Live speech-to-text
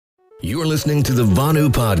You're listening to the Vanu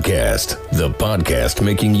Podcast, the podcast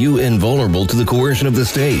making you invulnerable to the coercion of the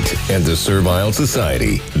state and the servile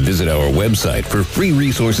society. Visit our website for free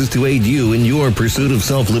resources to aid you in your pursuit of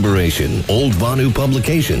self-liberation, old Vanu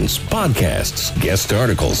publications, podcasts, guest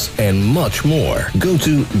articles, and much more. Go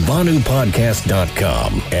to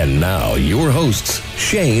vanupodcast.com. And now, your hosts,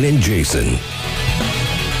 Shane and Jason.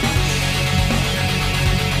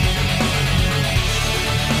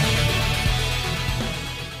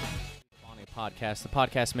 The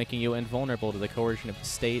podcast making you invulnerable to the coercion of the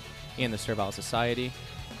state and the servile society.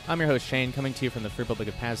 I'm your host Shane, coming to you from the Free Republic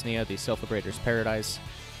of Pasnia, the Self-Liberator's Paradise.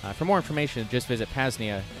 For more information, just visit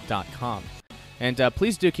pasnia.com. And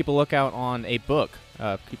please do keep a lookout on a book.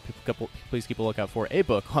 Please keep a lookout for a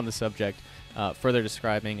book on the subject, further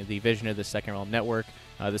describing the vision of the Second Realm Network,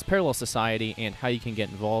 this parallel society, and how you can get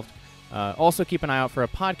involved. Also keep an eye out for a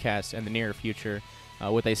podcast in the near future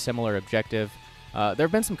with a similar objective. There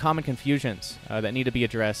have been some common confusions that need to be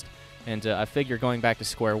addressed, and I figure going back to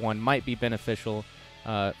square one might be beneficial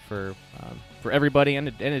for everybody, and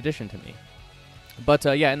in addition to me. But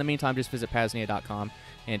yeah, in the meantime, just visit pasnia.com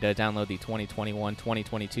and download the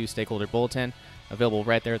 2021-2022 Stakeholder Bulletin, available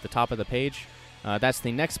right there at the top of the page. That's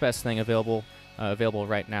the next best thing available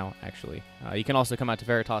right now, actually. You can also come out to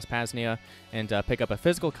Veritas Pasnia and pick up a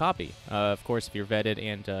physical copy, of course, if you're vetted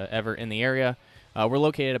and ever in the area. We're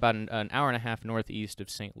located about an hour and a half northeast of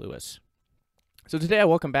St. Louis. So today I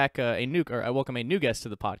welcome back a new guest to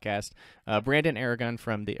the podcast, Brandon Aragon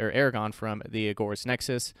from the Agorist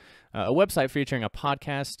Nexus, a website featuring a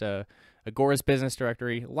podcast, Agorist business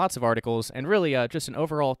directory, lots of articles, and really just an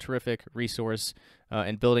overall terrific resource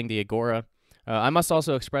in building the Agora. I must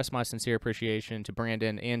also express my sincere appreciation to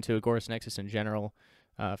Brandon and to Agorist Nexus in general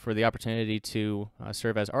for the opportunity to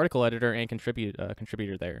serve as article editor and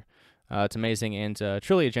contributor there. It's amazing and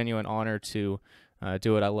truly a genuine honor to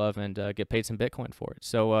do what I love and get paid some Bitcoin for it.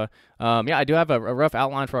 So, yeah, I do have a rough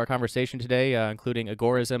outline for our conversation today, including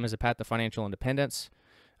Agorism as a path to financial independence,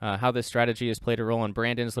 how this strategy has played a role in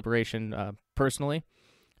Brandon's liberation personally,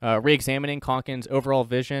 re-examining Konkin's overall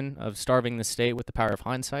vision of starving the state with the power of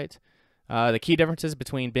hindsight, the key differences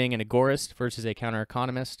between being an agorist versus a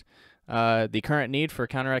counter-economist, the current need for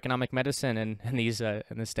counter-economic medicine in this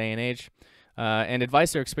day and age, and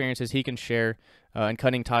advice or experiences he can share in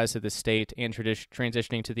cutting ties to the state and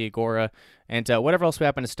transitioning to the Agora, and whatever else we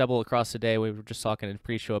happen to stumble across today. We were just talking in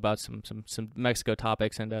pre-show about some Mexico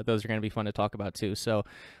topics, and those are going to be fun to talk about too. So,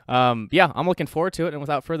 yeah, I'm looking forward to it. And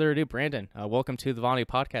without further ado, Brandon, welcome to the Vanu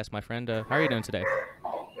Podcast, my friend. How are you doing today?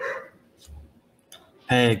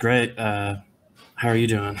 Hey, great. How are you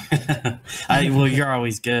doing? Well, you're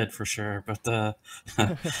always good for sure, but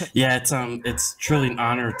yeah, it's truly an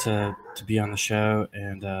honor to be on the show,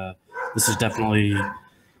 and this is definitely,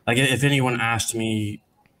 like, if anyone asked me,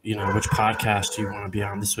 which podcast do you want to be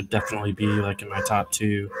on, this would definitely be like in my top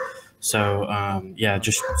two. So yeah,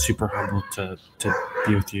 just super humbled to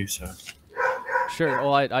be with you. So. Sure.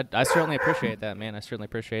 Well, I certainly appreciate that, man. I certainly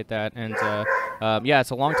appreciate that, and yeah, it's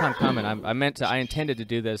a long time coming. I intended to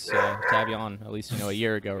do this to have you on at least a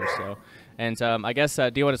year ago or so, and I guess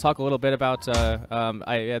do you want to talk a little bit about?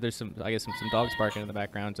 There's some dogs barking in the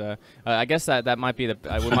background. I guess that might be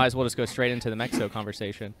we might as well just go straight into the Mexico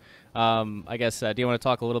conversation. I guess do you want to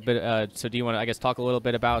talk a little bit? Do you want to talk a little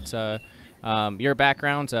bit about your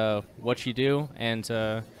background, what you do, and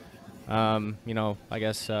I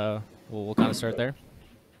guess. We'll kind of start there.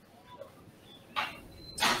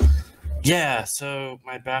 Yeah, so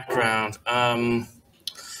my background.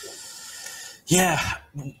 Yeah,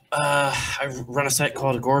 I run a site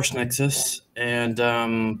called Agorist Nexus, and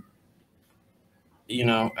I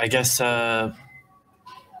guess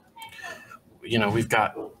we've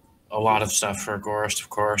got a lot of stuff for Agorist, of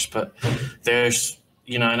course, but there's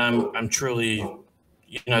and I'm truly,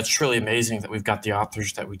 it's truly amazing that we've got the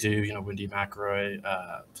authors that we do. Wendy McElroy,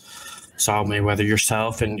 Saul Mayweather,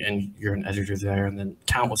 yourself, and you're an editor there, and then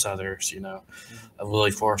countless others,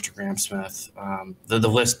 Lily Forrester, Graham Smith, the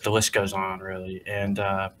list goes on, really. And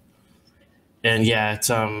yeah,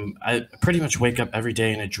 it's I pretty much wake up every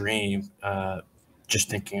day in a dream, just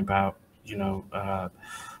thinking about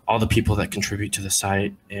all the people that contribute to the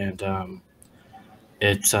site, and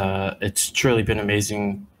it's truly been an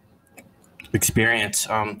amazing experience.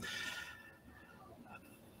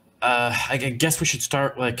 I guess we should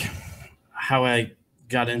start like how I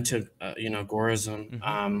got into Agorism,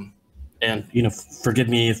 and forgive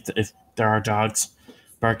me if there are dogs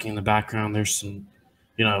barking in the background. There's some,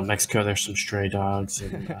 Mexico. There's some stray dogs,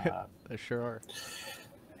 and there sure are.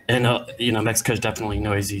 And Mexico's definitely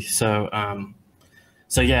noisy. So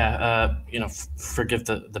yeah, forgive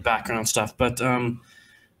the background stuff, but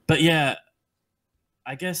but yeah,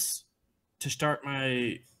 I guess to start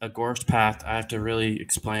my Agorist path, I have to really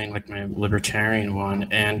explain like my libertarian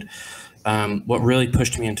one. And what really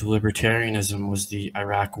pushed me into libertarianism was the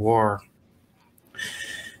Iraq War.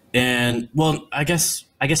 And well, I guess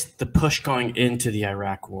the push going into the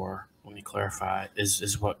Iraq War, let me clarify,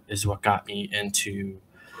 is what got me into,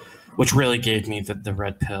 which really gave me the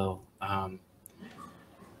red pill.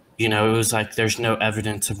 You know, it was like there's no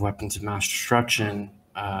evidence of weapons of mass destruction,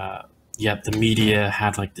 yet the media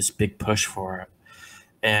had like this big push for it.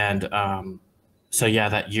 And so yeah,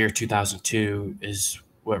 that year 2002 is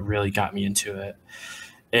what really got me into it.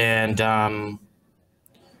 And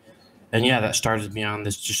yeah, that started me on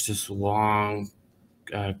this long,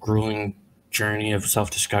 grueling journey of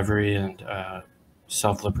self-discovery and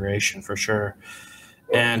self-liberation for sure.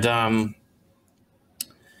 And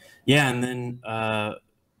yeah, and then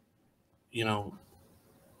you know,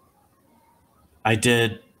 I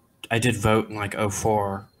did vote in like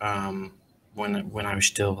 '04 when I was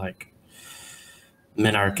still like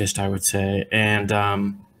minarchist, I would say. And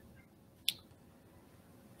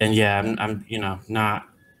yeah, I'm you know, not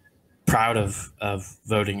proud of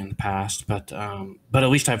voting in the past, but at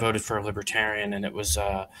least I voted for a libertarian, and it was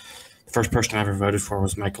the first person I ever voted for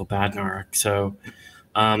was Michael Badnarik. So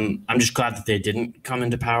I'm just glad that they didn't come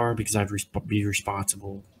into power, because I'd be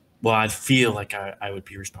responsible. Well, I'd feel like I would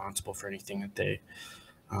be responsible for anything that they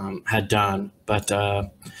had done. But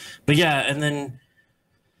yeah, and then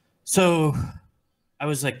so I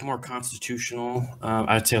was like more constitutional.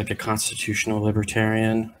 I'd say like a constitutional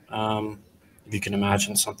libertarian, if you can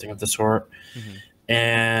imagine something of the sort. Mm-hmm.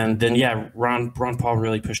 And then yeah, Ron Paul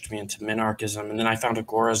really pushed me into minarchism, and then I found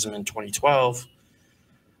Agorism in 2012.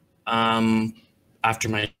 After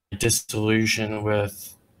my disillusion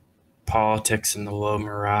with politics and the low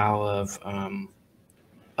morale of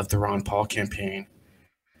the Ron Paul campaign,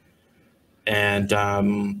 and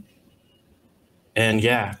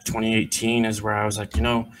yeah, 2018 is where I was like, you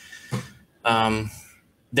know,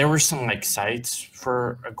 there were some like sites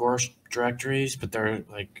for Agorist directories, but they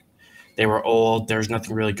were old. There's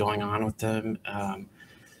nothing really going on with them.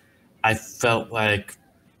 I felt like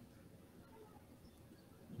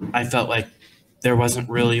there wasn't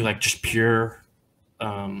really like just pure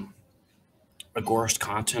Agorist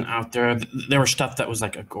content out there. There was stuff that was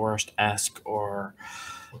like Agorist-esque, or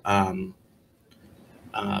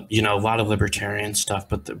you know, a lot of libertarian stuff,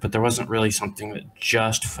 but there wasn't really something that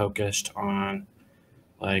just focused on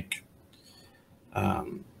like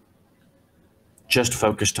just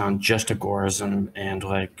Agorism and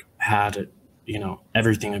like had, you know,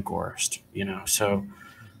 everything Agorist, you know. So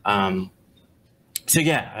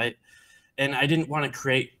yeah, I didn't want to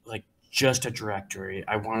create like just a directory.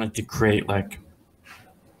 I wanted to create like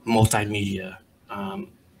multimedia,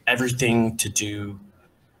 everything to do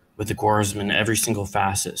with Agorism in every single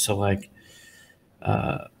facet. So like,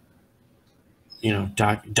 you know,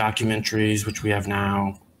 documentaries, which we have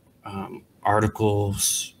now,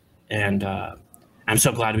 articles, and I'm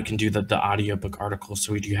so glad we can do the audiobook articles.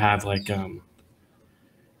 So we do have like,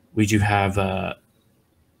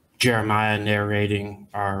 Jeremiah narrating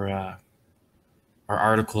our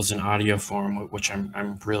articles in audio form, which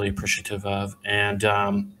I'm really appreciative of. And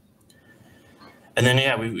then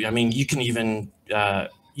yeah, I mean, you can even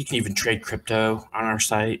trade crypto on our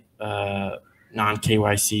site, non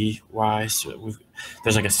KYC wise. So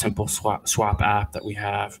there's like a simple swap app that we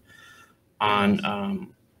have on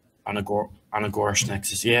Agorist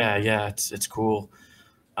Nexus. Yeah, it's cool.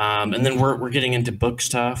 And then we're getting into book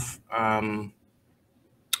stuff.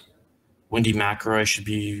 Wendy McElroy should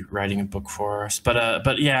be writing a book for us.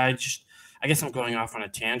 But yeah, I guess I'm going off on a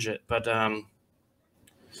tangent. But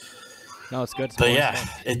no, it's good. But yeah,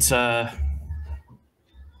 it's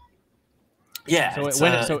yeah.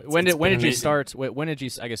 So when did you start? When did you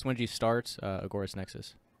start Agorist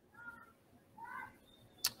Nexus?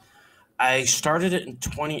 I started it in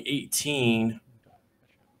 2018.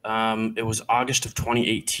 It was August of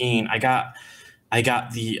 2018. I got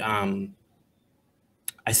the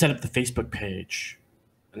I set up the Facebook page,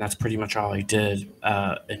 and that's pretty much all I did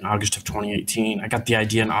in August of 2018. I got the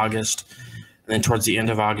idea in August, and then towards the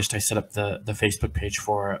end of August, I set up the Facebook page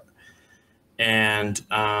for it. And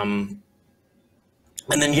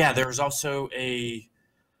then yeah, there was also a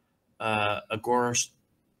Agorist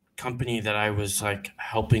company that I was like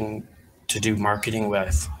helping to do marketing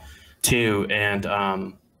with too, and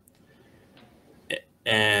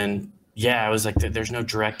yeah, I was like, there's no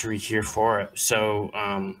directory here for it. So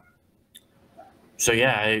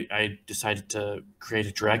yeah, I decided to create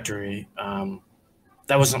a directory.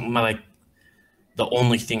 That wasn't the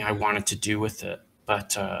only thing I wanted to do with it,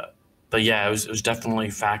 but yeah, it was definitely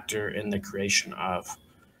a factor in the creation of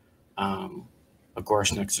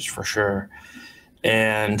Agorist Nexus for sure.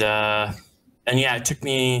 And yeah, it took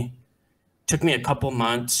me a couple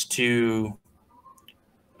months to.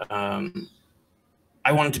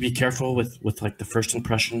 I wanted to be careful with like the first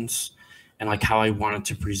impressions and like how I wanted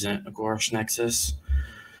to present Agorist Nexus.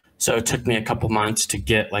 So it took me a couple months to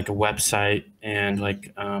get like a website and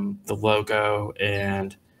like the logo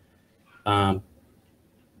and what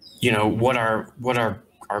our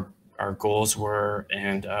goals were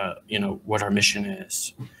and what our mission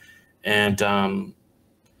is. And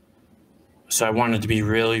so I wanted to be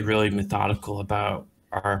really, really methodical about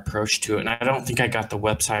our approach to it. And I don't think I got the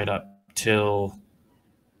website up till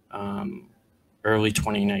early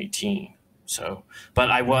 2019. So, but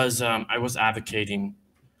I was advocating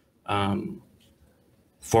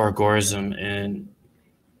for Agorism and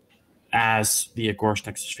as the Agorist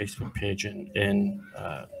Nexus Facebook page in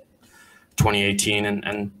 2018,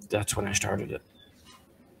 and that's when I started it.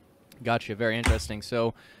 Gotcha. Very interesting.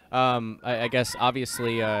 So, I guess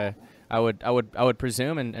obviously, I would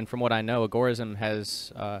presume, and from what I know, Agorism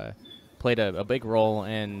has played a big role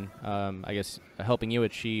in, I guess, helping you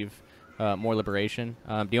achieve more liberation.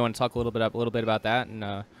 Do you want to talk a little bit about that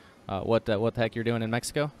and what the heck you're doing in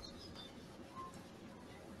Mexico?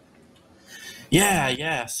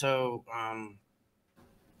 Yeah. So,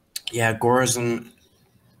 yeah, Agorism.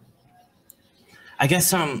 I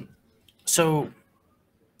guess so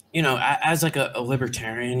as like a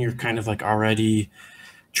libertarian, you're kind of like already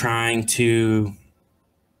trying to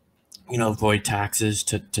avoid taxes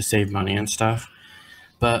to save money and stuff.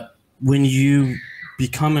 But when you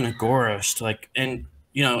become an agorist, like, and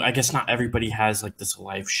I guess not everybody has like this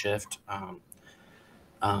life shift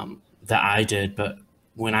that I did, but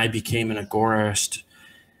when I became an agorist,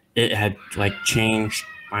 it had like changed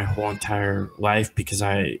my whole entire life because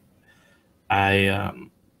I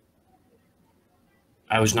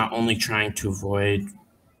was not only trying to avoid,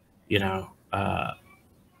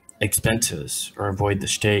 expenses or avoid the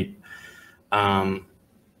state.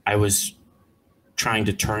 I was trying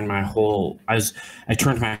to turn I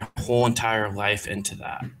turned my whole entire life into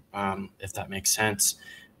that, if that makes sense.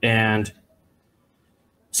 And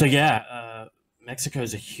so, yeah, Mexico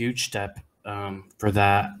is a huge step for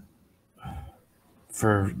that,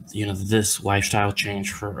 for, this lifestyle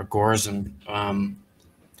change for Agorism.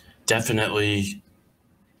 Definitely,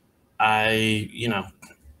 I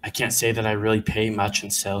can't say that I really pay much in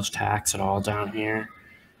sales tax at all down here.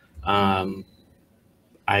 I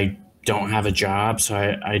don't have a job, so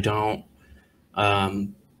I don't, so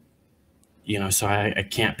I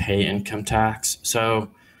can't pay income tax. So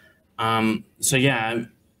yeah,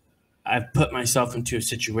 I've put myself into a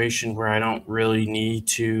situation where I don't really need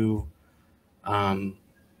to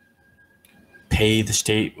pay the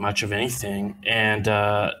state much of anything, and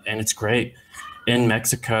it's great. In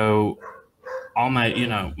Mexico,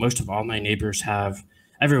 most of all my neighbors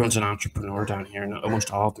everyone's an entrepreneur down here, and almost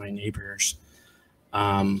all of my neighbors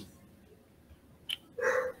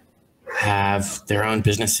have their own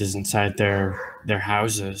businesses inside their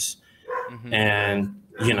houses. Mm-hmm. And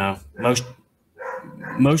most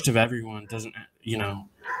of everyone doesn't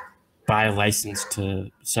buy a license to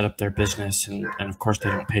set up their business, and of course they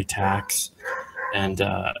don't pay tax, and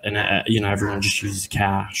everyone just uses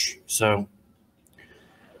cash. So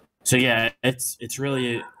yeah, it's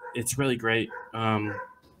really great.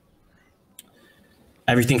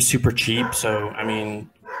 Everything's super cheap, so I mean,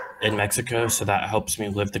 in Mexico, so that helps me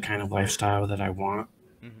live the kind of lifestyle that I want.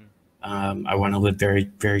 Mm-hmm. I want to live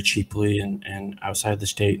very, very cheaply and outside the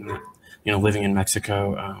state, and living in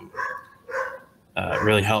Mexico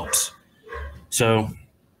really helps. So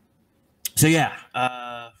yeah,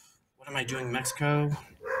 what am I doing in Mexico?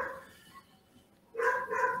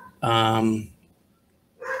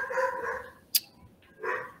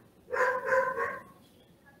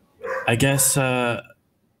 I guess not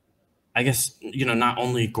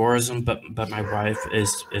only Agorism, but my wife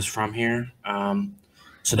is from here.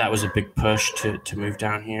 So that was a big push to move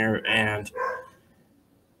down here, and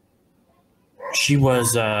she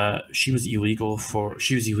was illegal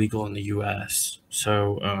in the U.S.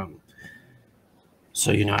 So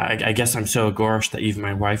I guess I'm so agorist that even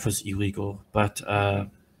my wife was illegal, but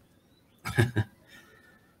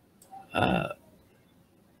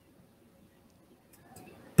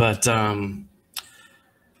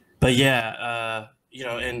but yeah,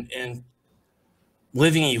 and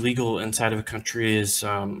living illegal inside of a country is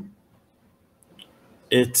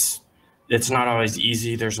it's not always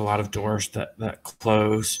easy. There's a lot of doors that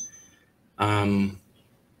close, not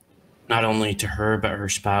only to her but her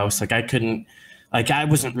spouse. Like I couldn't like I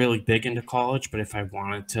wasn't really big into college, but if I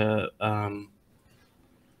wanted to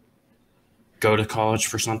go to college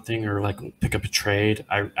for something or like pick up a trade,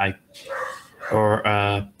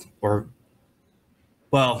 or or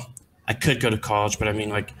well, I could go to college, but I mean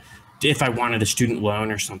like if I wanted a student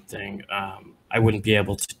loan or something, I wouldn't be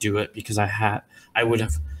able to do it because I would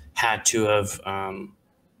have had to have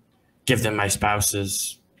give them my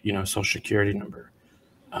spouse's social security number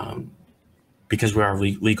because we are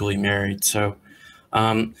legally married. So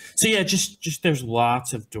so yeah, just there's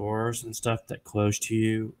lots of doors and stuff that close to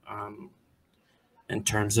you in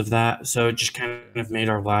terms of that. So it just kind of made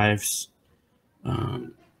our lives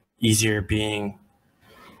easier being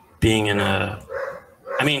in a,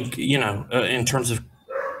 I mean, in terms of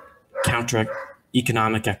counter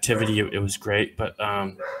economic activity, it was great, but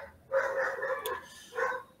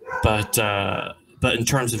in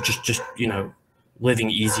terms of just living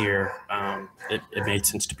easier, it made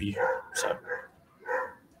sense to be here. So.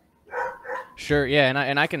 Sure. Yeah,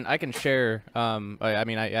 and I can share. I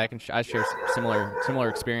mean, I share similar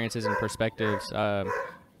experiences and perspectives.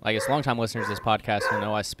 I guess longtime listeners to this podcast will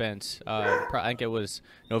know I spent I think it was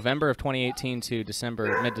November of 2018 to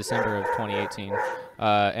mid-December of 2018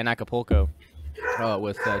 in Acapulco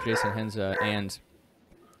with Jason Henza, and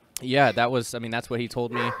yeah, that's what he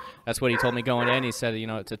told me. That's what he told me going in. He said,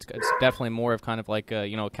 it's definitely more of kind of like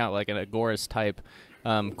kind of like an Agorist type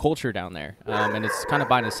culture down there, and it's kind of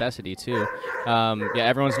by necessity too. Yeah,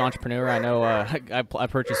 everyone's an entrepreneur. I know. I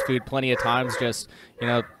purchased food plenty of times. Just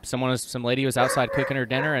some lady was outside cooking her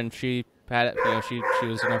dinner, and she had she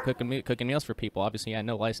was cooking meals for people. Obviously,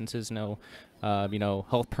 no licenses, no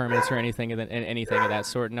health permits or anything of that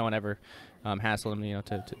sort. No one ever hassled them.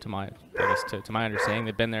 To my understanding,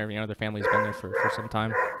 they've been there. Their family's been there for some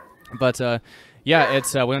time. But yeah,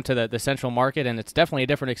 it's we went to the central market, and it's definitely a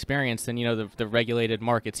different experience than the regulated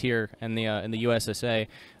markets here in the USSA.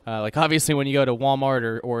 Like obviously, when you go to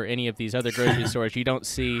Walmart or any of these other grocery stores, you don't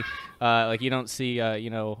see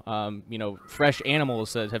fresh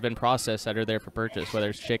animals that have been processed that are there for purchase, whether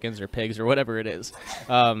it's chickens or pigs or whatever it is.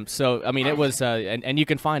 So I mean, it was and you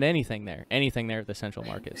can find anything there at the central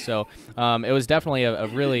market. So it was definitely a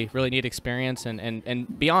really neat experience,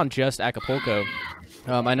 and beyond just Acapulco.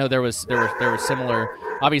 I know there was similar.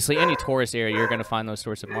 Obviously, any tourist area you're going to find those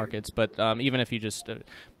sorts of markets, but even if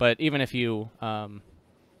you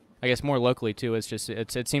I guess more locally too,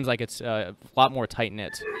 it seems like it's a lot more tight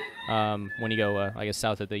knit when you go I guess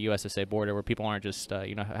south of the USSA border, where people aren't just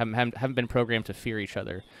haven't been programmed to fear each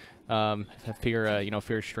other,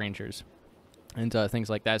 fear strangers, and things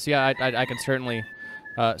like that. So yeah, I can certainly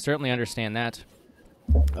understand that.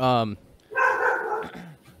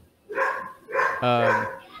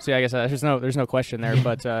 So yeah, I guess there's no question there,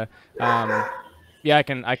 but yeah, I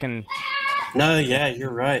can. No, yeah,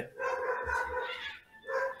 you're right.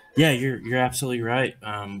 Yeah, you're absolutely right.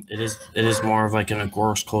 It is more of like an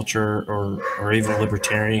Agorist culture or even a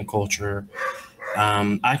libertarian culture.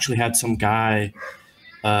 I actually had some guy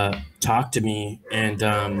talk to me, and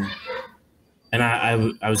I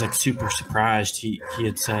was like super surprised. He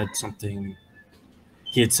had said something.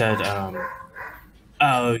 He had said,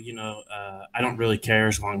 "Oh, I don't really care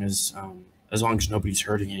as long as nobody's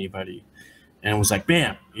hurting anybody," and it was like,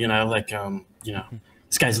 bam,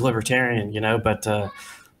 this guy's a libertarian, but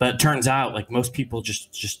it turns out like most people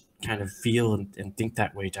just kind of feel and think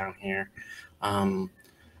that way down here.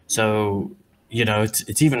 So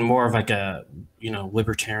it's even more of like a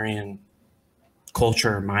libertarian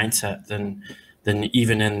culture mindset than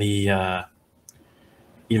even in the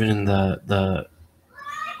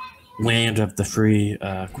land of the free,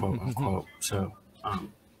 quote unquote. So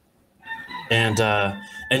and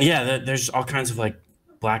yeah, there's all kinds of like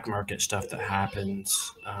black market stuff that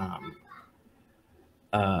happens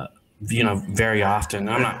very often.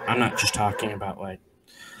 I'm not just talking about like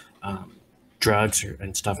drugs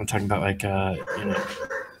and stuff. I'm talking about like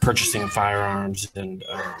purchasing firearms and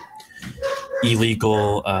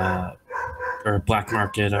illegal or black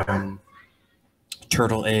market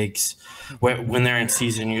turtle eggs. When they're in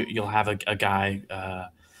season, you'll have a guy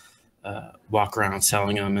walk around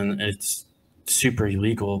selling them, and it's super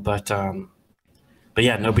illegal. But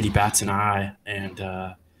yeah, nobody bats an eye, and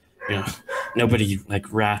nobody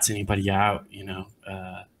like rats anybody out.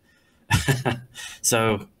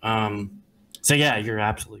 So yeah, you're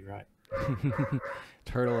absolutely right.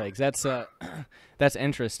 Turtle eggs. That's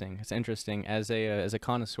interesting. It's interesting as a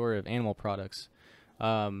connoisseur of animal products.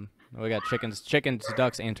 We got chickens,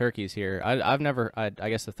 ducks, and turkeys here. I've never. I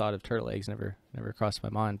guess the thought of turtle eggs never crossed my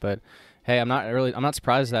mind. But hey, I'm not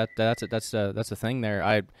surprised that's a thing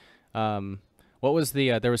there. What was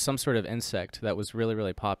there was some sort of insect that was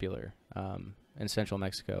really popular in central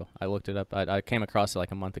Mexico. I looked it up. I came across it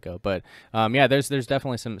like a month ago. But yeah, there's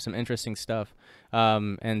definitely some interesting stuff. Yeah,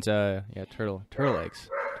 turtle eggs.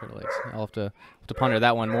 Turtle eggs. I'll have to ponder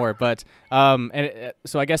that one more. But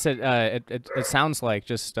so I guess it sounds like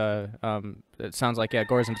it sounds like yeah,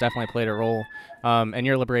 Agorism's definitely played a role in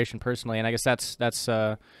your liberation personally, and I guess that's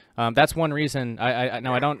one reason.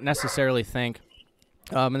 I don't necessarily think.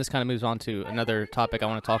 And this kind of moves on to another topic I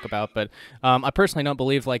want to talk about, but I personally don't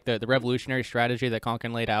believe like the revolutionary strategy that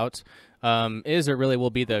Konkin laid out is or really will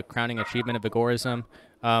be the crowning achievement of Agorism.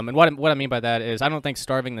 And what I mean by that is I don't think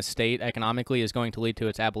starving the state economically is going to lead to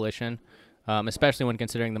its abolition, especially when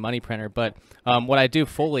considering the money printer. But what I do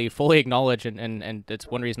fully acknowledge, and it's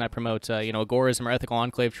one reason I promote Agorism or ethical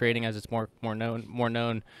enclave trading as it's more known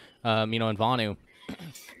in Vonu.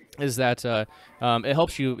 Is that it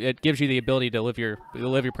helps you? It gives you the ability to live your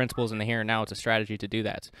principles in the here and now. It's a strategy to do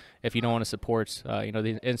that if you don't want to support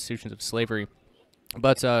the institutions of slavery.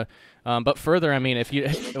 But further, I mean, if you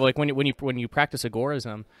like when you practice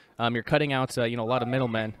agorism, you're cutting out a lot of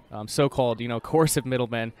middlemen, so-called coercive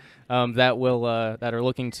middlemen that are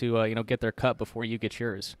looking to get their cut before you get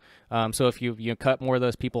yours. So if you cut more of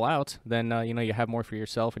those people out, then you have more for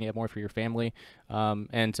yourself and you have more for your family,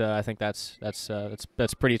 and I think that's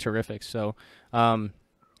pretty terrific. So.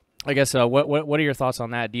 I guess what are your thoughts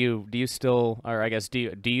on that? Do you still, or I guess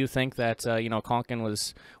do you think that Konkin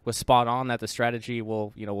was spot on, that the strategy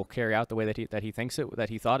will carry out the way that he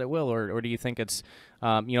thought it will, or do you think it's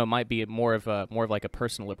it might be more of like a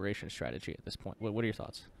personal liberation strategy at this point? What are your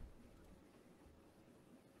thoughts?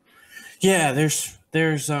 Yeah, there's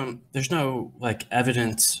no like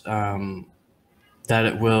evidence that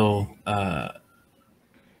it will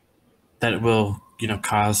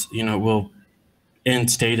cause will end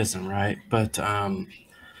statism, right? But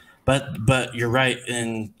you're right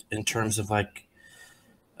in terms of like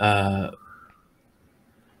counter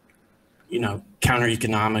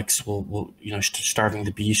economics will starving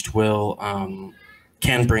the beast will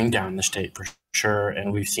can bring down the state for sure,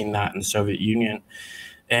 and we've seen that in the Soviet Union,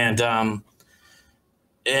 and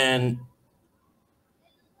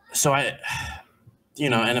so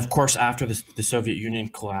and of course after the Soviet Union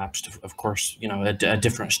collapsed, of course a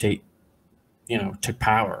different state took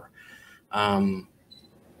power,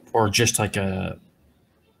 or just like a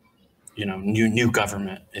new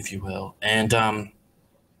government, if you will, and so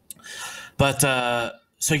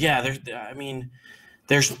yeah,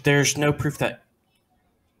 there's no proof that.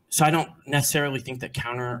 So I don't necessarily think that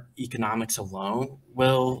counter economics alone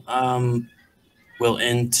will end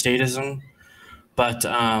statism, but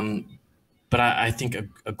I think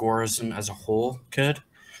agorism as a whole could.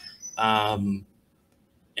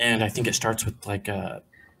 And I think it starts with like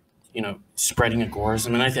spreading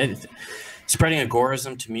agorism, and spreading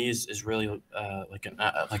agorism to me is really like an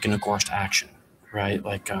agorist action, right?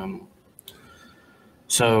 Like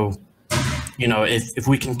so if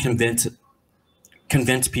we can convince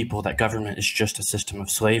people that government is just a system of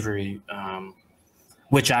slavery,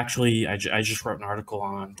 which actually I just wrote an article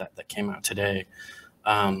on that came out today.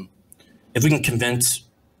 If we can convince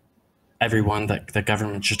everyone that the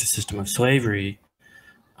government is just a system of slavery,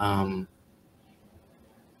 then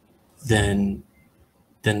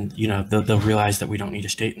they'll realize that we don't need a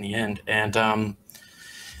state in the end, and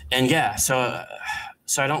yeah, so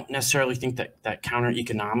I don't necessarily think that counter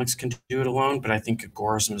economics can do it alone, but I think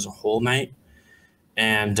agorism as a whole might,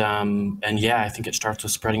 and yeah, I think it starts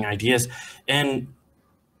with spreading ideas, and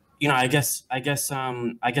I guess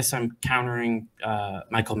I'm countering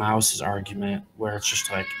Michael Mauss's argument where it's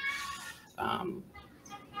just like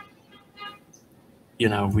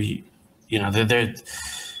we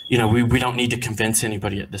don't need to convince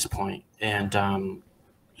anybody at this point, and I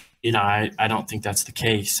don't think that's the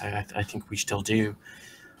case. I think we still do,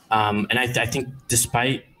 and I think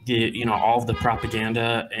despite the all of the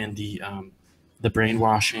propaganda and the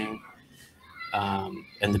brainwashing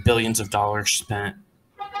and the billions of dollars spent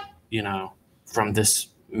from this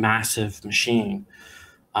massive machine,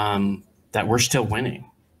 that we're still winning.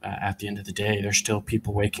 At the end of the day, there's still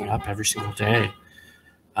people waking up every single day.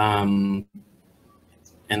 And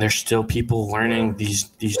there's still people learning these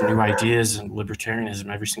new ideas and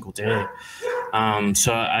libertarianism every single day.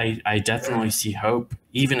 So I definitely see hope,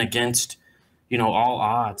 even against, all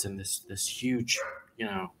odds, and this huge,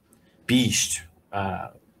 beast.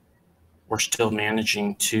 We're still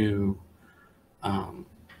managing to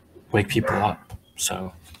wake people up.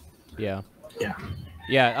 So yeah.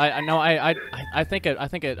 Yeah, I know. I think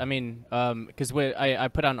it. I mean, because I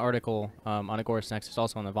put out an article on Agorist Nexus,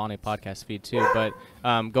 also on the Vonu podcast feed too. But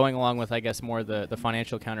going along with, I guess, more the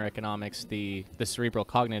financial counter economics, the cerebral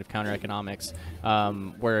cognitive counter economics,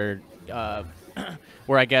 where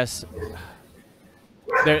where I guess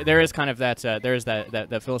there is kind of that there is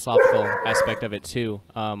that philosophical aspect of it too,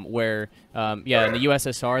 where yeah, in the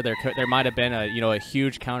USSR there might have been a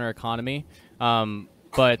huge counter economy,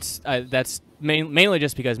 but that's mainly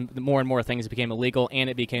just because more and more things became illegal and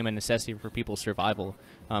it became a necessity for people's survival.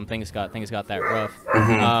 Things got that rough.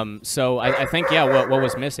 Mm-hmm. So I think what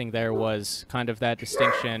was missing there was kind of that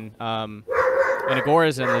distinction. In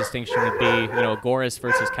Agorism, the distinction would be agorist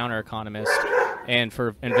versus counter economist. And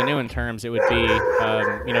in Vanuan terms, it would be,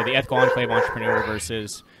 the ethical enclave entrepreneur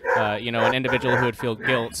versus, an individual who would feel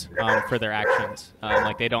guilt for their actions,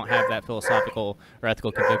 like they don't have that philosophical or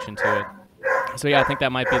ethical conviction to it. So I think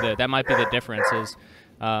that might be the difference. Is,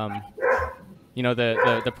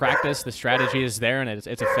 the practice, the strategy is there and it's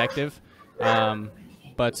effective,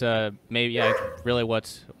 but maybe really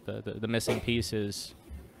what's the missing piece is.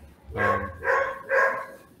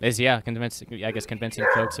 Convincing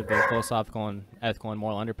folks of the philosophical and ethical and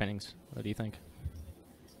moral underpinnings. What do you think?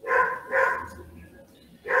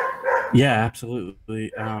 Yeah,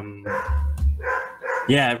 absolutely.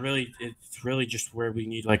 It's really just where we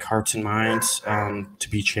need like hearts and minds to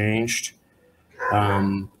be changed,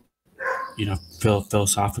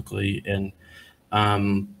 philosophically. And,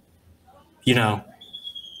 I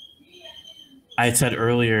had said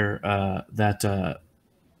earlier that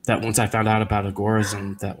once I found out about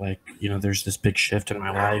Agorism, that there's this big shift in my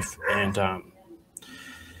life, and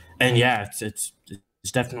it's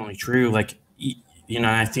definitely true. I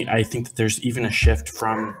think that there's even a shift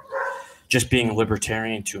from just being a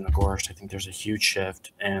libertarian to an agorist. I think there's a huge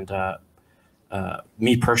shift, and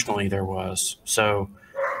me personally, there was. So,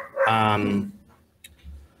 I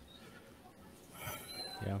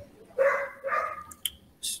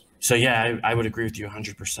would agree with you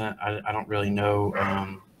 100%. I don't really know.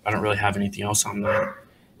 I don't really have anything else on that.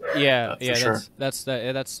 That's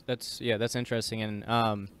interesting. And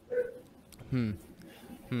I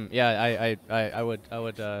would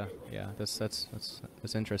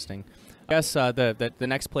that's interesting. I guess the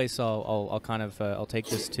next place I'll kind of I'll take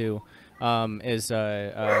this to is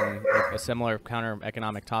a similar counter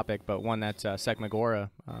economic topic, but one that Sek Magora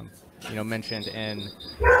mentioned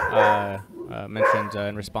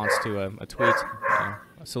in response to a tweet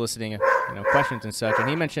soliciting questions and such, and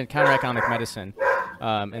he mentioned counter economic medicine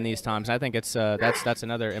in these times. I think it's that's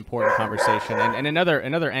another important conversation, and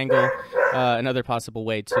another angle, another possible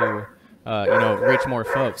way to reach more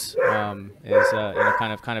folks is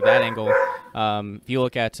kind of that angle. If you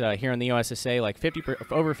look at here in the USSA, like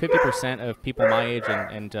over 50% of people my age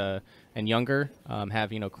and younger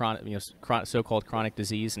have chronic so-called chronic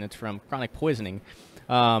disease, and it's from chronic poisoning.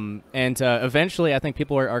 And eventually, I think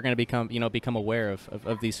people are going to become aware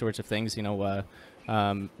of these sorts of things. Become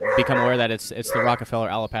aware that it's the Rockefeller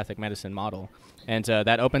allopathic medicine model, and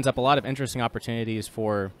that opens up a lot of interesting opportunities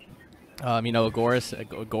for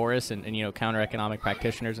agorists and counter economic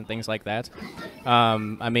practitioners and things like that.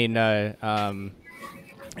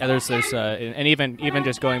 There's and even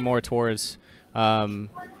just going more towards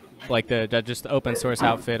just the open source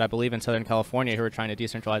outfit, I believe in Southern California, who are trying to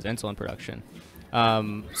decentralize insulin production.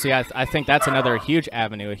 I think that's another huge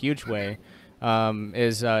avenue, a huge way.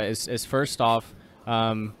 Is first off,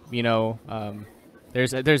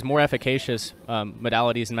 there's more efficacious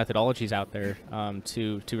modalities and methodologies out there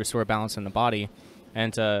to restore balance in the body,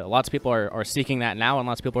 and lots of people are seeking that now, and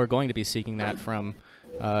lots of people are going to be seeking that from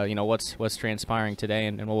what's transpiring today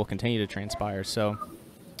and what will continue to transpire. So,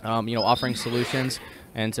 offering solutions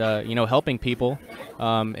and helping people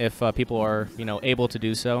if people are able to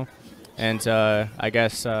do so. And I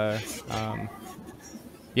guess, and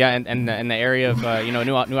in the area of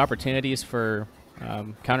new opportunities for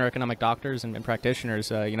counter economic doctors and practitioners,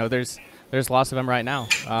 there's lots of them right now.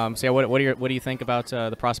 What do you think about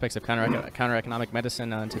the prospects of counter economic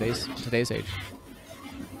medicine in today's age?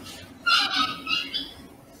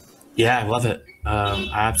 Yeah, I love it.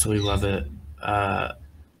 I absolutely love it.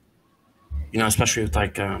 Especially with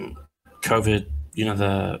COVID,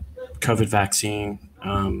 the COVID vaccine.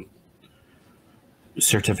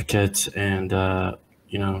 Certificates and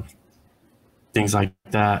things like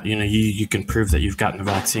that. You can prove that you've gotten a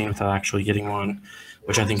vaccine without actually getting one,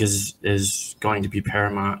 which I think is going to be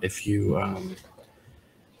paramount if you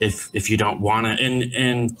don't want to.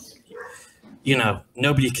 And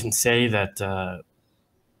nobody can say that the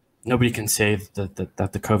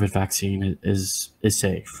COVID vaccine is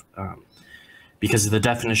safe, because the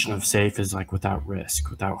definition of safe is without risk,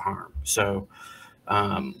 without harm. So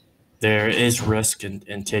there is risk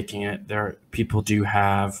in taking it. People do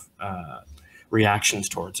have reactions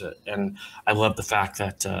towards it, and I love the fact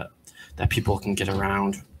that people can get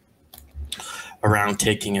around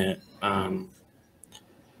taking it.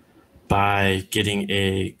 by getting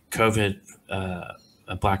a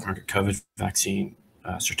black market COVID vaccine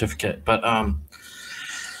certificate. But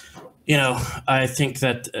I think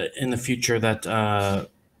that in the future that the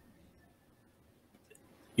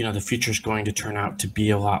future is going to turn out to be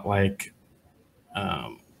a lot like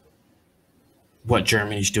what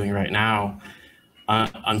Germany's doing right now.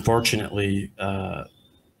 Unfortunately,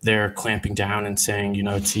 they're clamping down and saying, you're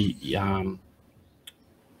going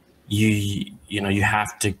to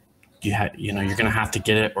have to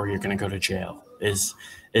get it or you're going to go to jail is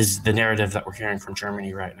the narrative that we're hearing from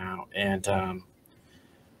Germany right now. And,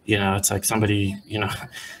 it's like somebody,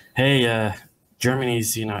 hey,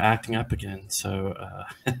 Germany's, acting up again. So,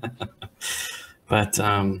 but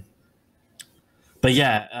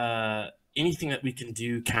yeah, anything that we can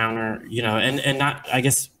do counter, and not, I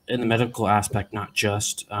guess, in the medical aspect, not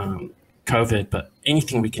just COVID, but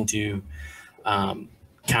anything we can do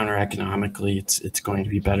counter economically, it's going to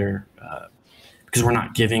be better because we're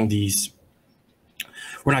not giving these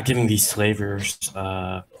slavers,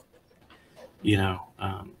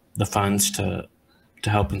 the funds to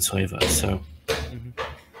help enslave us. So,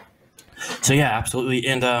 so yeah, absolutely,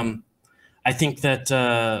 and I think that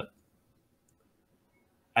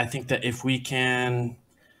if we can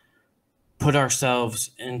put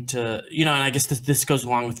ourselves into, and I guess this goes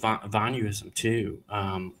along with Vanuism too,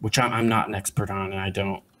 which I'm not an expert on, and I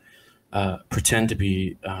don't pretend to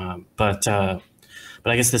be, but I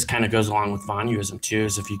guess this kind of goes along with Vanuism too,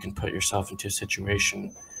 is if you can put yourself into a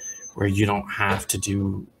situation where you don't have to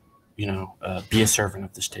do, be a servant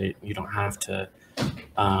of the state, you don't have to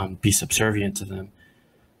be subservient to them,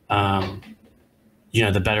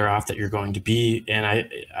 the better off that you're going to be. And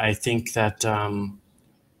I think that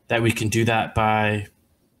that we can do that by,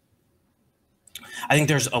 I think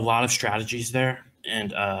there's a lot of strategies there,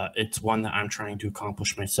 and it's one that I'm trying to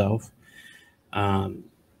accomplish myself. I'm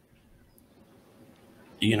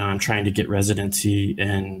trying to get residency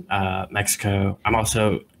in Mexico. I'm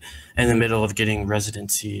also in the middle of getting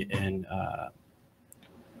residency and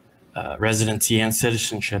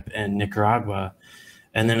citizenship in Nicaragua.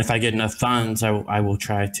 And then if I get enough funds, I will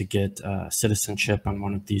try to get citizenship on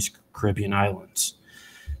one of these Caribbean islands.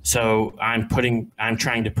 So I'm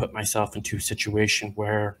trying to put myself into a situation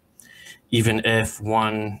where even if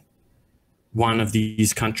one of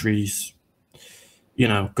these countries,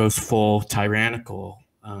 goes full tyrannical,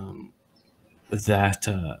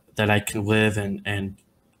 that I can live and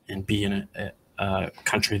be in a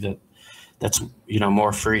country that's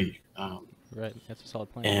more free. Right, that's a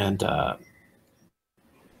solid point. And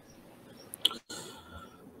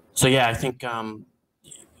so yeah, I think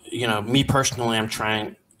me personally, I'm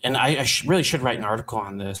trying, and I really should write an article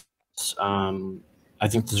on this. I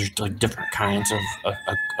think there's like different kinds of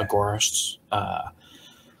agorists.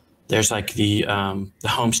 There's like the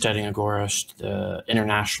homesteading agorist, the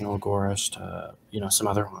international agorist, some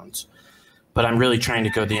other ones. But I'm really trying to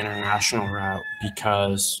go the international route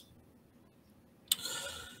because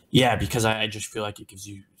I just feel like it gives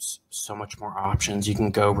you so much more options. You can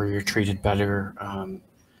go where you're treated better.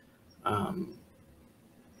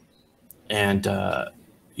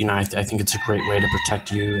 I think it's a great way to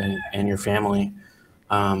protect you and your family,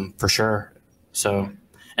 for sure. So,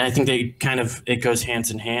 and I think it goes hand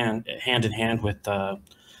in hand with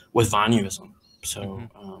Vanuism. So,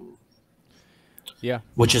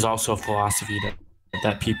 which is also a philosophy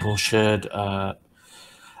that people should.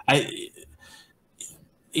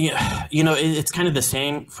 It's kind of the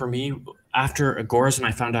same for me. After Agorism,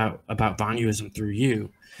 I found out about Vanuism through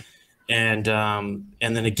you. And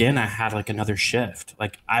then again, I had like another shift.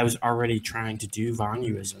 Like I was already trying to do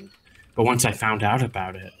Vanuism, but once I found out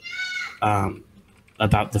about it,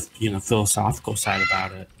 about the philosophical side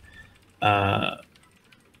about it,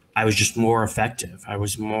 I was just more effective. I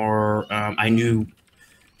was more. I knew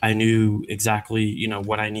exactly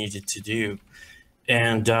what I needed to do,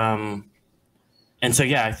 and so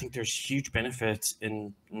yeah, I think there's huge benefits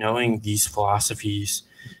in knowing these philosophies,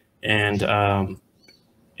 and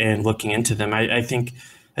looking into them. I think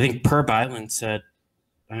Per Byland said,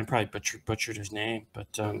 I probably butchered his name,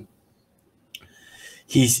 but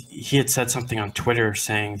he had said something on Twitter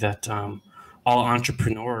saying that all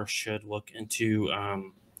entrepreneurs should look into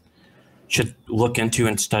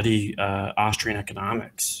and study Austrian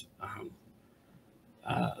economics,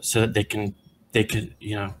 so that they can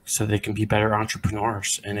be better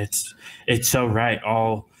entrepreneurs. And it's so right.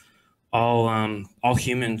 All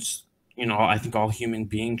humans. I think all human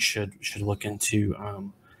beings should look into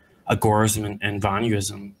Agorism and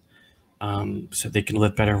Vanuism, so they can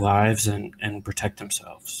live better lives and protect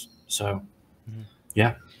themselves. So,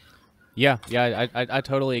 yeah. Yeah, I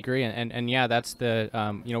totally agree, and yeah, that's the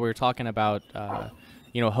we were talking about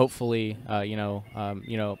hopefully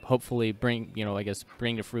hopefully bring I guess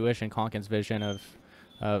bring to fruition Konkin's vision of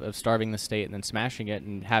starving the state and then smashing it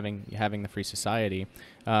and having the free society.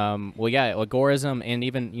 Well, yeah, Agorism and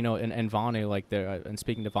even and Vonu, like and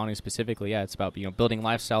speaking to Vonu specifically, yeah, it's about building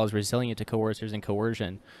lifestyles resilient to coercers and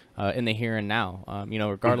coercion in the here and now.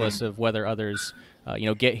 Regardless of whether others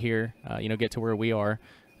get here, get to where we are.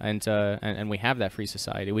 And we have that free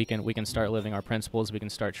society. We can start living our principles. We can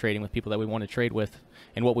start trading with people that we want to trade with,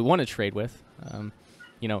 and what we want to trade with.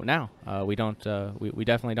 Now we don't. We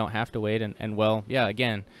definitely don't have to wait. And well, yeah.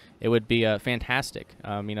 Again, it would be fantastic.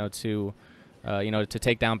 To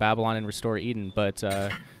take down Babylon and restore Eden. But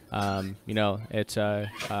it's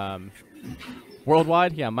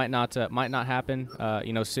worldwide. Yeah, might not happen.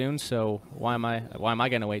 Soon. So why am I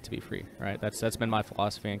going to wait to be free? Right. That's been my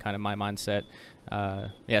philosophy and kind of my mindset.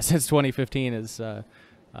 Since 2015 is, I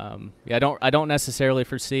don't necessarily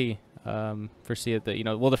foresee it that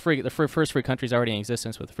the first free country is already in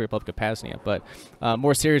existence with the Free Republic of Pasnia, but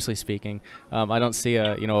more seriously speaking, I don't see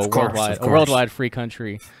a worldwide free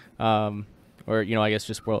country, or I guess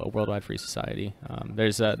just a worldwide free society.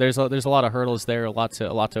 There's a lot of hurdles there, a lot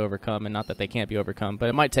to overcome, and not that they can't be overcome, but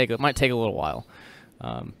it might take a little while,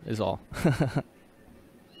 is all.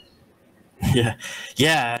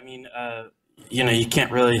 Yeah. I mean, you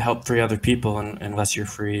can't really help free other people unless you're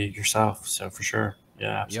free yourself. So for sure.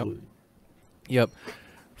 Yeah, absolutely. Yep.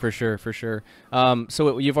 For sure.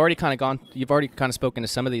 So you've already kind of spoken to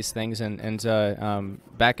some of these things, and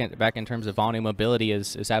back in terms of volume, mobility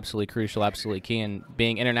is absolutely crucial, absolutely key, and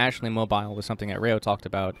being internationally mobile was something that Rayo talked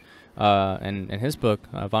about in his book,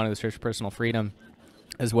 Volume of the Search for Personal Freedom,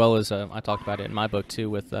 as well as I talked about it in my book too,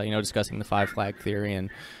 with discussing the 5 flag theory and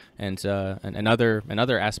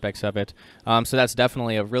other aspects of it. So that's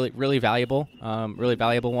definitely a really valuable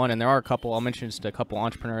one. And there are a couple. I'll mention just a couple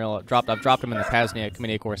entrepreneurial. I've dropped them in the Pasnia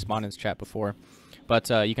Committee of Correspondence chat before.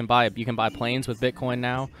 But you can buy planes with Bitcoin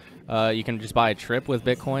now. You can just buy a trip with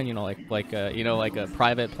Bitcoin. Like a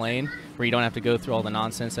private plane where you don't have to go through all the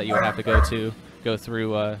nonsense that you would have to go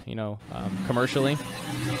through commercially.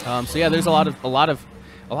 So yeah, there's a lot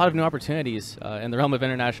of new opportunities in the realm of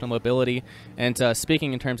international mobility. And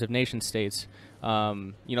speaking in terms of nation states,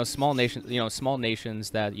 small nations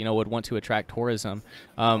that would want to attract tourism.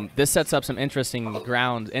 This sets up some interesting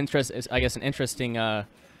ground. An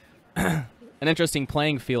interesting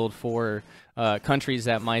playing field for countries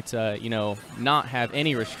that might not have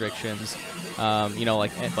any restrictions,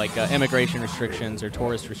 like immigration restrictions or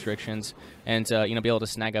tourist restrictions, and be able to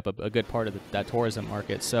snag up a good part of that tourism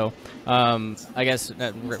market. So I guess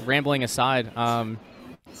rambling aside,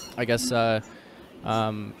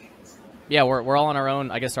 yeah, we're all on our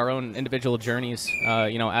own individual journeys,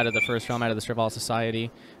 out of the first realm, out of the servile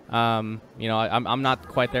society. I'm not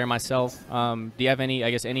quite there myself. Do you have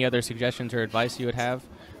any other suggestions or advice you would have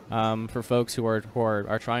for folks who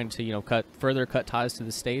are trying to cut ties to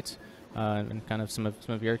the state, and kind of some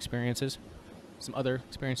of your experiences, some other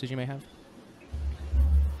experiences you may have?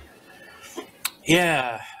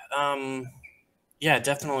 Yeah,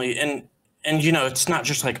 definitely, and it's not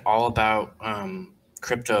just like all about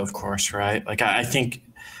crypto, of course, right? Like I think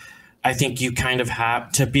you kind of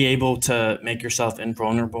have to be able to make yourself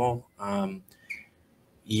invulnerable.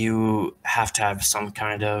 You have to have some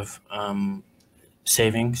kind of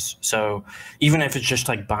savings. So even if it's just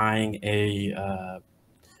like buying a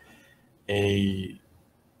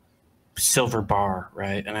silver bar,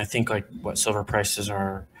 right? And I think like what silver prices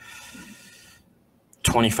are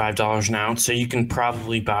 $25 an ounce. So you can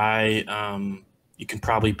probably buy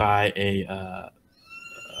a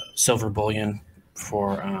silver bullion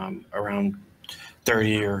for around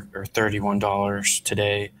 $30 or $31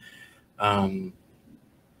 today.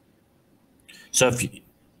 So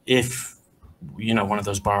if one of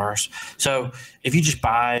those bars. So if you just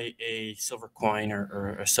buy a silver coin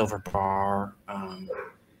or a silver bar,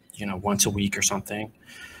 once a week or something,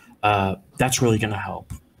 that's really going to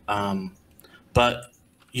help. But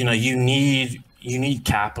you need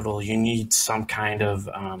capital. You need some kind of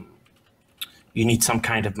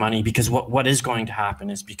money, because what is going to happen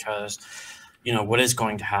is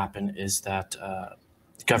that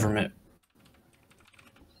government,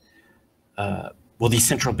 these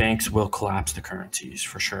central banks will collapse the currencies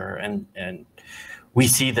for sure, and we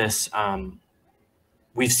see this.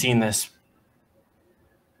 We've seen this.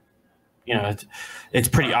 It's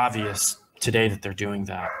pretty obvious today that they're doing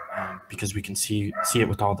that, because we can see it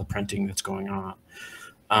with all the printing that's going on.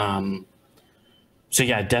 So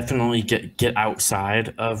yeah, definitely get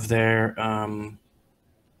outside of their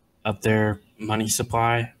money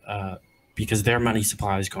supply, because their money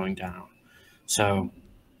supply is going down. So,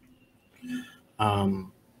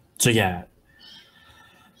 yeah,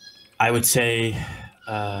 I would say,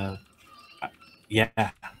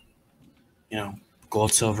 yeah,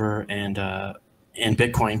 gold, silver, and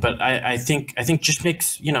Bitcoin. But I think just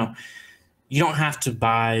makes, you don't have to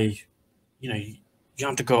buy, you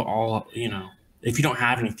don't have to go all, if you don't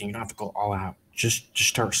have anything, you don't have to go all out. Just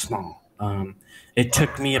start small. It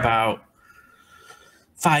took me about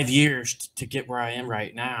 5 years to get where I am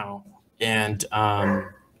right now, and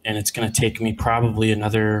it's going to take me probably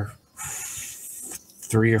another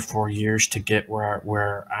 3 or 4 years to get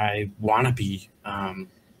where I want to be.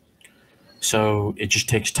 So it just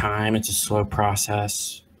takes time. It's a slow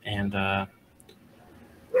process, and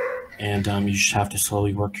you just have to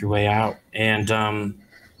slowly work your way out. And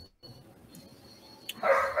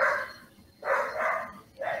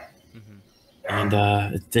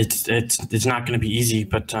it's not going to be easy,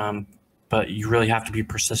 but you really have to be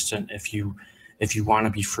persistent if you want to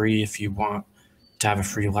be free, if you want to have a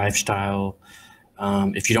free lifestyle,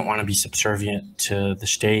 if you don't want to be subservient to the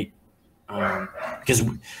state, because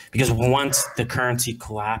once the currency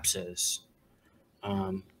collapses,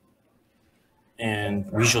 and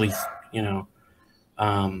usually,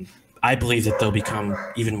 I believe that they'll become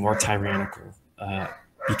even more tyrannical,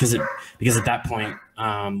 because at that point,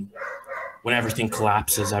 when everything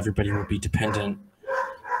collapses, everybody will be dependent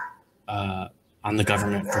on the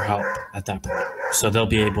government for help at that point. So they'll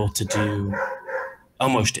be able to do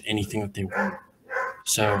almost anything that they want.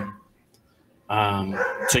 So,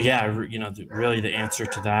 yeah, really the answer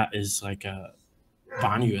to that is like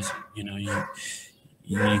Banyuism.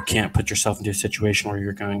 You can't put yourself into a situation where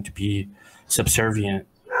you're going to be subservient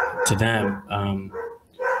to them.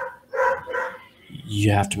 You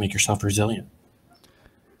have to make yourself resilient.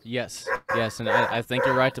 Yes, and I think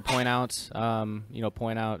you're right to point out,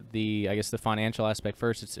 the, I guess, the financial aspect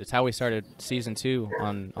first. It's how we started season 2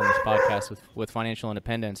 on this podcast with financial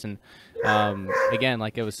independence, and again,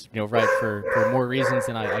 like, it was right for more reasons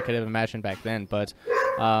than I could have imagined back then. But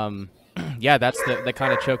yeah, that's the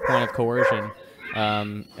kind of choke point of coercion,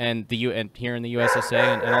 and here in the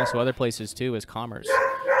USSA and also other places too, is commerce.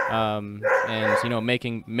 And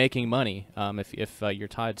making money, if you're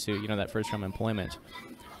tied to that first term employment.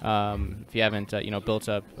 If you haven't built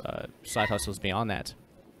up side hustles beyond that,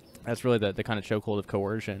 that's really the kind of chokehold of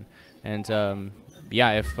coercion. And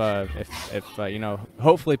yeah, if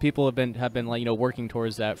hopefully people have been working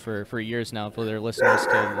towards that for years now. For their listeners to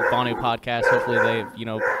the Banu podcast, hopefully they've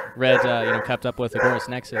read kept up with Agorist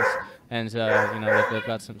Nexus, and they've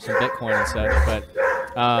got some Bitcoin and such. But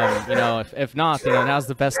if not, now's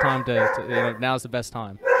the best time now's the best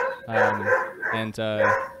time.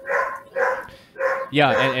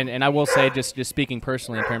 Yeah, and I will say, just speaking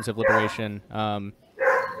personally in terms of liberation, of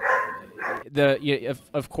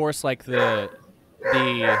course, like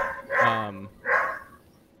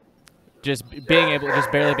just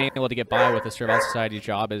barely being able to get by with a servile society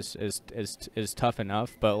job is tough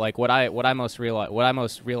enough. But like what I most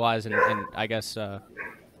realize, and I guess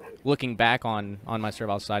looking back on my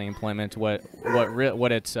servile society employment, what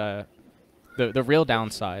it's the real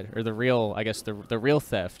downside, or the real, I guess, the real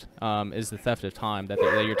theft, is the theft of time. That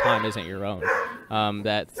your time isn't your own.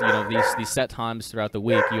 That these set times throughout the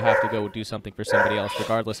week, you have to go do something for somebody else,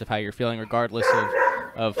 regardless of how you're feeling, regardless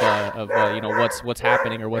of what's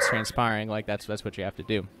happening or what's transpiring. Like that's what you have to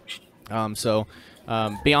do. So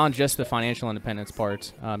beyond just the financial independence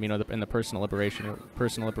part, in the personal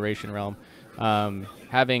liberation realm,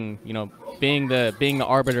 having being the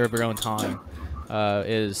arbiter of your own time.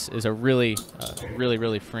 Is a really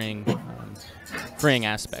freeing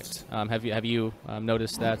aspect. Have you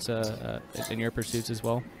noticed that in your pursuits as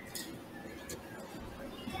well?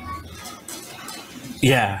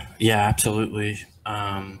 Yeah, absolutely.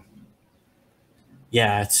 Yeah,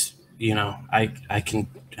 it's I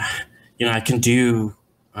can do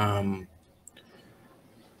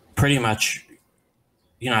pretty much.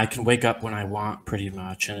 I can wake up when I want, pretty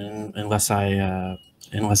much, and unless I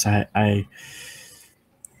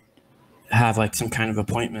have like some kind of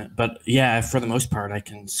appointment. But yeah, for the most part, I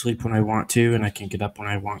can sleep when I want to, and I can get up when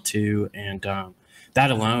I want to, and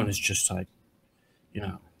that alone is just like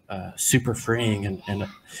super freeing, and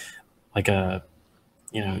like a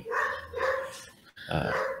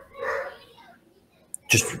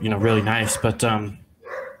just really nice. But I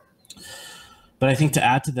think to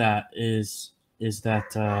add to that is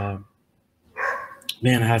that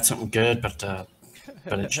man, I had something good, but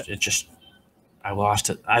it just I lost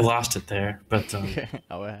it there. But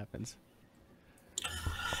oh, it happens.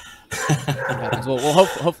 happens. Well,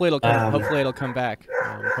 hopefully it'll come. Hopefully it'll come back.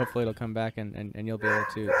 Hopefully it'll come back, and you'll be able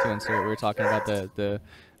to insert. We were talking about the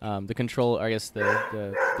control. Or I guess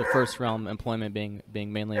the first realm employment being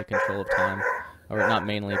mainly a control of time, or not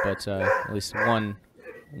mainly, but at least one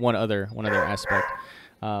other aspect.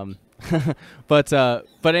 But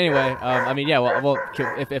anyway, I mean, yeah. Well,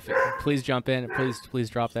 if please jump in, please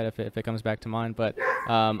drop that if it comes back to mind. But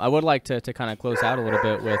I would like to kind of close out a little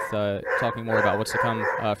bit with talking more about what's to come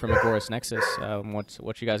from Agorist Nexus.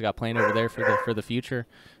 What you guys got planned over there for the future.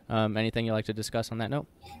 Anything you'd like to discuss on that note?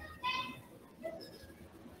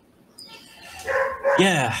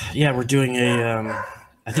 Yeah, we're doing a.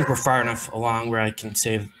 I think we're far enough along where I can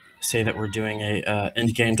say that we're doing a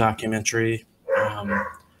indie game documentary.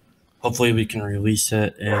 Hopefully we can release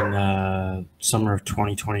it in summer of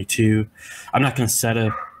 2022. I'm not going to set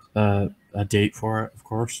a date for it, of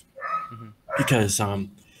course, because when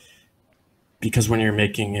you're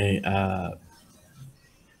making a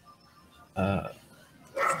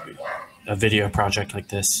video project like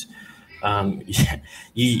this,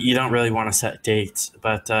 you don't really want to set dates.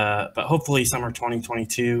 But hopefully summer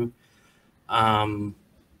 2022,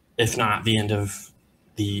 if not the end of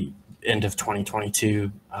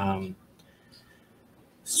 2022.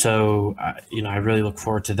 So I really look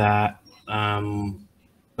forward to that.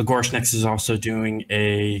 Agorist Nexus is also doing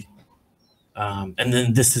a, and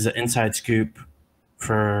then this is an inside scoop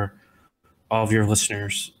for all of your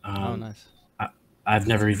listeners. Oh, nice. I've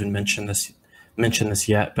never even mentioned this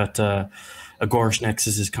yet, but Agorist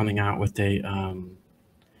Nexus is coming out with a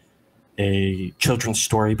children's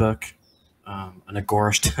storybook. An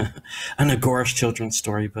Agorist children's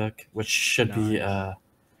storybook, which should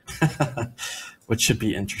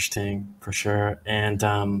be interesting for sure. And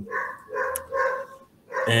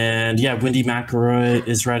yeah, Wendy McElroy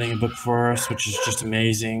is writing a book for us, which is just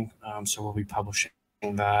amazing. So we'll be publishing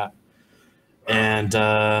that. And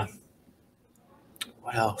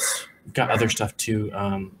what else? We've got other stuff too.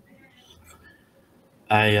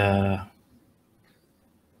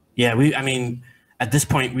 At this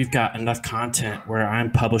point, we've got enough content where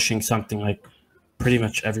I'm publishing something like pretty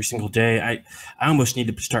much every single day. I almost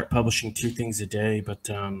need to start publishing 2 things a day, but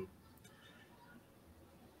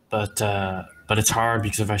it's hard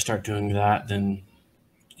because if I start doing that, then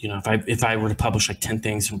if I were to publish like 10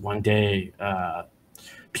 things in one day,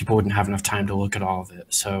 people wouldn't have enough time to look at all of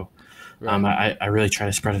it. So right. I really try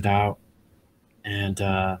to spread it out, and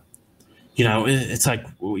it's like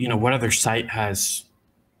what other site has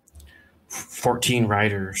 14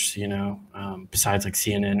 writers, besides like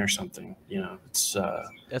CNN or something, it's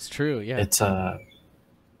that's true. Yeah. It's I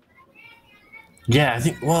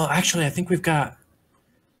think we've got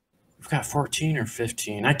 14 or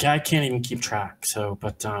 15. I can't even keep track. So,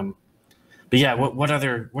 but yeah, what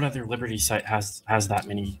other Liberty site has that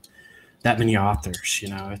many authors,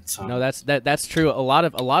 It's no, that's true. A lot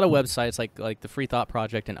of websites like the Free Thought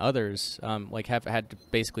Project and others have had to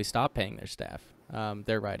basically stop paying their staff.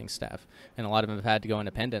 Their writing staff, and a lot of them have had to go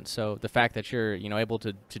independent. So the fact that you're able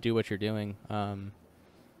to do what you're doing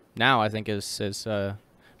now, I think is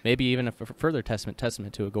maybe even a further testament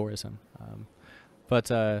to Agorism.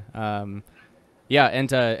 Yeah, and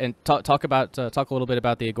talk a little bit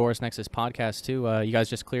about the Agorist Nexus podcast too. You guys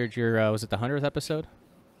just cleared your was it the 100th episode?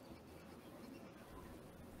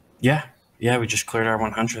 Yeah, we just cleared our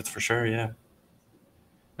 100th for sure. Yeah.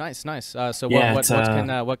 Nice. So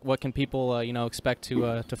what can people expect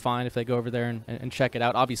to find if they go over there and check it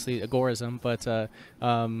out? Obviously Agorism, but to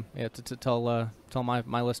tell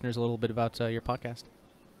my listeners a little bit about your podcast.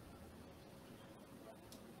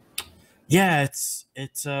 Yeah, it's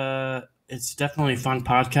definitely a fun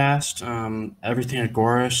podcast. Everything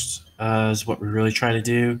Agorist is what we really try to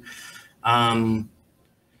do. Some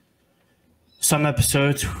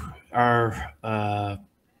episodes are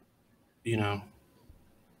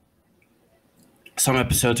some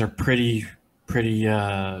episodes are pretty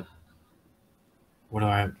how do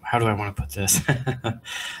I want to put this?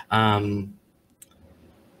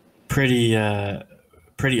 Pretty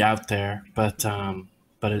out there, but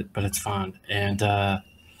it's fun. And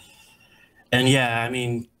yeah, I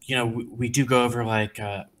mean, we do go over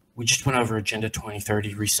we just went over Agenda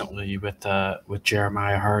 2030 recently with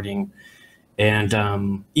Jeremiah Harding. And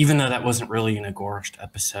even though that wasn't really an Agorist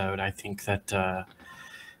episode, I think that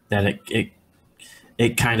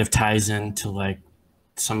it kind of ties into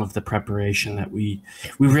some of the preparation that we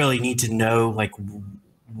really need to know,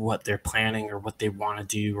 what they're planning or what they want to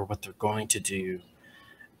do or what they're going to do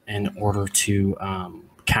in order to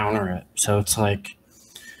counter it. So it's like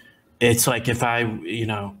if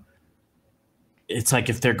it's like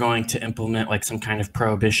if they're going to implement some kind of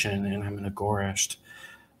prohibition and I'm an Agorist,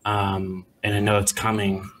 and I know it's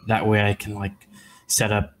coming. That way I can like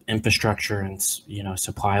set up infrastructure and, you know,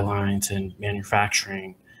 supply lines and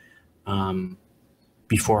manufacturing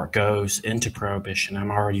before it goes into prohibition.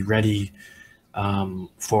 I'm already ready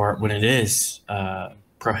for it when it is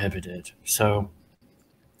prohibited. So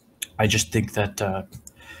I just think that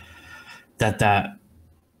that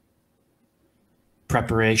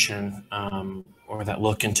preparation or that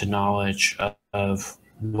look into knowledge of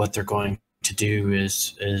what they're going to do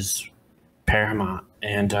is paramount.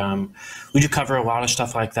 And we do cover a lot of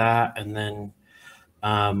stuff like that. And then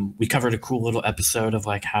we covered a cool little episode of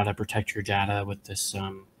like how to protect your data with this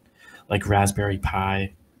like Raspberry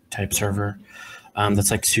Pi type server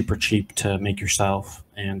that's like super cheap to make yourself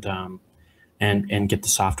and get the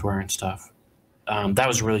software and stuff. That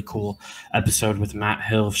was a really cool episode with Matt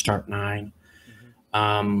Hill of Start 9,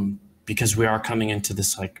 because we are coming into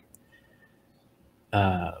this like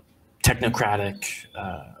technocratic,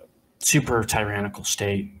 super tyrannical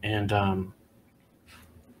state, and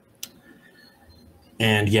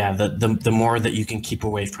yeah, the more that you can keep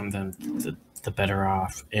away from them, the better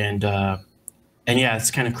off. And yeah,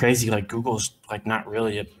 it's kind of crazy. Like Google's like not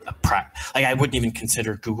really like I wouldn't even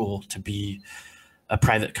consider Google to be a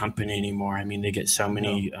private company anymore. I mean, they get so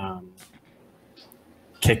many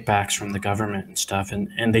kickbacks from the government and stuff,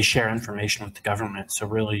 and they share information with the government. So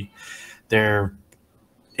really, they're,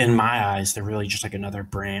 in my eyes, they're really just like another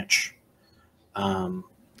branch of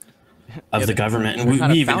the government. And we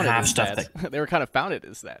even have stuff that they were kind of founded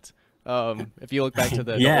as that. If you look back to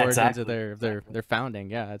the origins of their founding,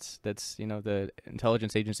 yeah, that's you know, the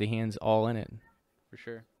intelligence agency hands all in it, for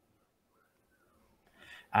sure.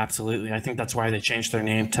 Absolutely. I think that's why they changed their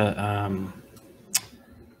name to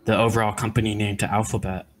the overall company name to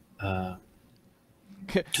Alphabet,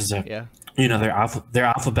 because yeah, you know, they're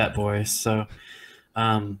Alphabet boys. So,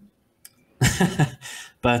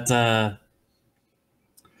 but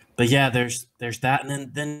yeah, there's that,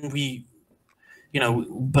 and then we, you know,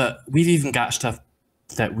 but we've even got stuff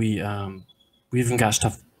that we even got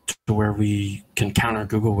stuff to where we can counter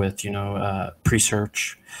Google with, you know,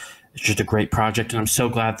 pre-search. It's just a great project, and I'm so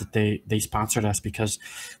glad that they sponsored us, because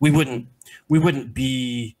we wouldn't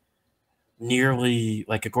be nearly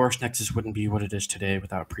like Agorist Nexus wouldn't be what it is today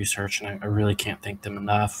without pre-search, and I really can't thank them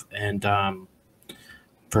enough. And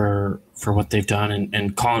for what they've done,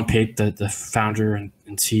 and Colin Pate, the founder and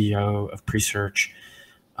CEO of pre-search,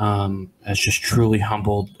 has just truly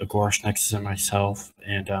humbled Agorist Nexus and myself,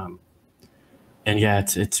 and yeah,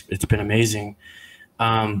 it's been amazing.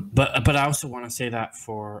 But I also want to say that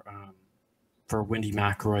for Wendy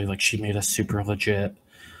McElroy, like, she made us super legit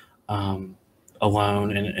alone,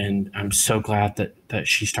 and I'm so glad that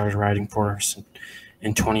she started writing for us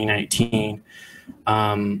in 2019.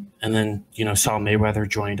 And then, you know, Saul Mayweather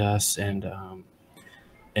joined us, and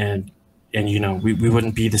you know, we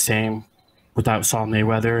wouldn't be the same without Saul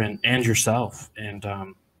Mayweather and yourself, and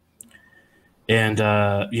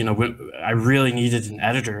you know, I really needed an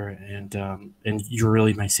editor, and you're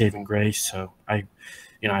really my saving grace. So I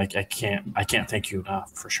can't thank you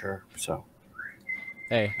enough, for sure. So,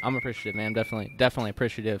 hey, I'm appreciative, man. Definitely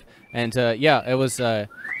appreciative. And yeah, it was. I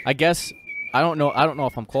guess I don't know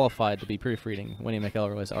if I'm qualified to be proofreading Wendy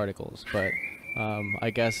McElroy's articles, but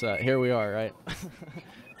I guess here we are, right?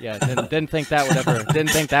 Yeah, didn't think that would ever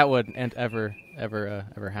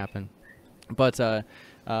happen. But no,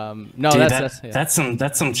 dude, yeah. that's some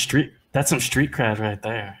street cred right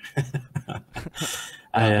there.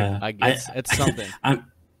 I guess it's something.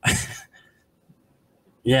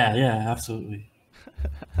 Yeah, absolutely.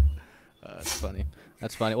 That's funny.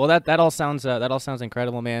 That's funny. Well, that all sounds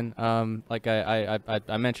incredible, man. Like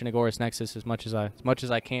I mentioned Agorist Nexus as much as I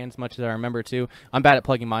can, as much as I remember to. I'm bad at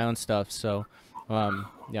plugging my own stuff, so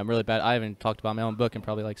yeah, I'm really bad. I haven't talked about my own book in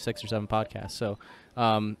probably like 6 or 7 podcasts. So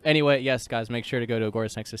anyway, yes, guys, make sure to go to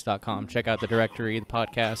agoristnexus.com. Check out the directory, the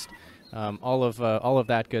podcast, all of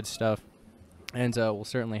that good stuff, and we'll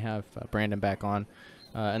certainly have Brandon back on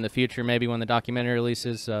in the future. Maybe when the documentary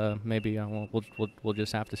releases, maybe we'll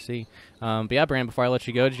just have to see. But yeah, Brandon, before I let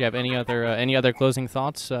you go, did you have any other closing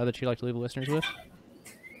thoughts that you'd like to leave the listeners with?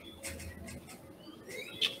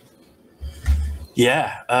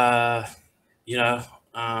 Yeah, you know,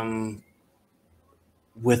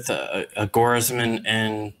 with Agorism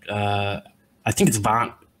and I think it's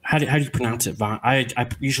Von. How do you pronounce it? Von. I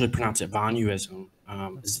usually pronounce it Vonuism.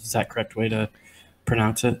 Is that correct way to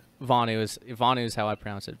pronounce it? Vonu is how I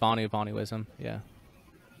pronounce it. Vonuism. Yeah.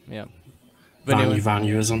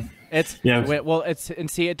 Vonuism. It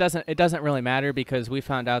doesn't really matter, because we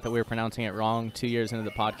found out that we were pronouncing it wrong 2 years into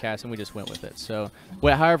the podcast, and we just went with it. So,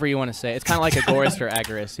 however you want to say it. It's kind of like Agorist or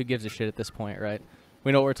Agorist. Who gives a shit at this point, right?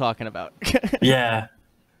 we know what we're talking about. Yeah.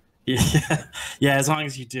 Yeah. Yeah. As long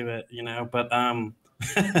as you do it, but,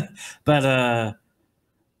 but,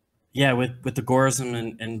 yeah, with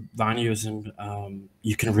Agorism and Vanuyism,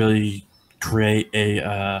 you can really create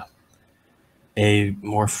a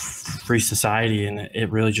more free society, and it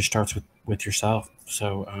really just starts with yourself.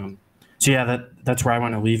 So, so yeah, that's where I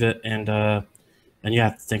want to leave it. And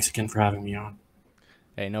yeah, thanks again for having me on.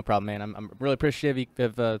 Hey, no problem, man. I'm really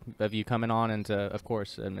appreciative of you coming on, and of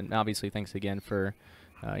course, and obviously, thanks again for,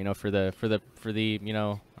 for the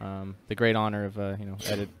the great honor of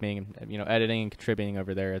editing and contributing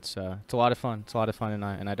over there. It's a lot of fun. It's a lot of fun,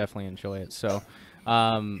 and I definitely enjoy it. So,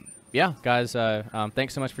 yeah, guys,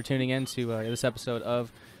 thanks so much for tuning in to this episode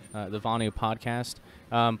of the Vonu podcast.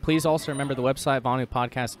 Please also remember the website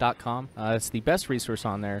vonupodcast.com. It's the best resource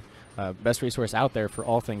on there, best resource out there for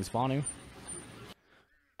all things Vonu.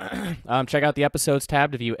 Check out the episodes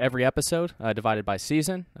tab to view every episode divided by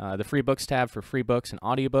season. The free books tab for free books and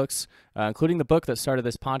audiobooks, including the book that started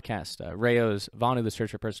this podcast, Rayo's Vonu, The Search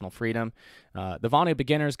for Personal Freedom, the Vonu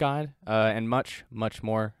Beginner's Guide, and much, much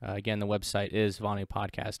more. Again, the website is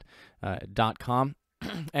vonupodcast.com.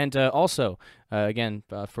 And also, again,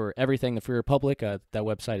 for everything the Free Republic, that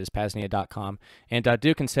website is pasnia.com. And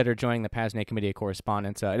do consider joining the Pasnia Committee of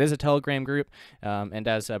Correspondence. It is a Telegram group, and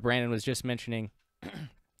as Brandon was just mentioning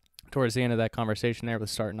towards the end of that conversation there with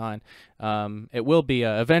Start 9, it will be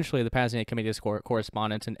eventually the Pasnia Committee of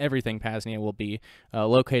Correspondence, and everything Pasnia will be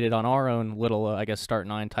located on our own little, I guess, Start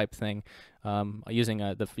 9 type thing, using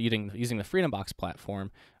the Freedom Box platform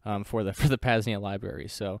for the Pasnia library.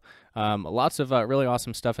 So lots of really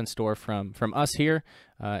awesome stuff in store from us here,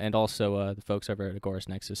 and also the folks over at Agorist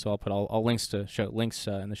Nexus. So I'll put all links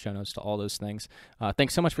in the show notes to all those things.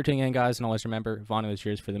 Thanks so much for tuning in, guys, and always remember, Vonu is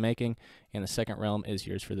yours for the making, and the Second Realm is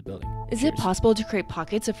yours for the building. Is it possible to create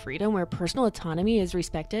pockets of freedom where personal autonomy is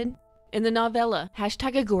respected? In the novella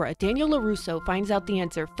 #Agora, Daniel LaRusso finds out the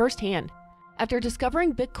answer firsthand. After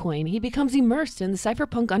discovering Bitcoin, he becomes immersed in the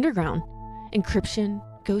cypherpunk underground. Encryption,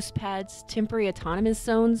 ghost pads, temporary autonomous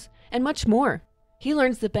zones, and much more. He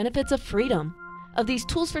learns the benefits of freedom, of these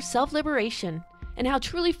tools for self-liberation, and how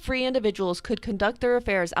truly free individuals could conduct their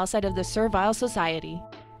affairs outside of the servile society.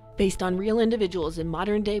 Based on real individuals in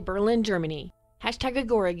modern-day Berlin, Germany,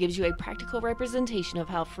 #Agora gives you a practical representation of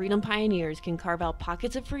how freedom pioneers can carve out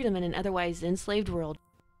pockets of freedom in an otherwise enslaved world.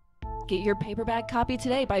 Get your paperback copy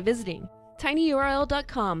today by visiting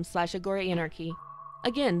tinyurl.com/agoraanarchy.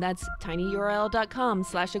 Again, that's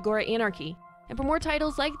tinyurl.com/agoraanarchy. And for more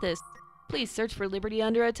titles like this, please search for Liberty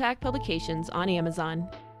Under Attack Publications on Amazon.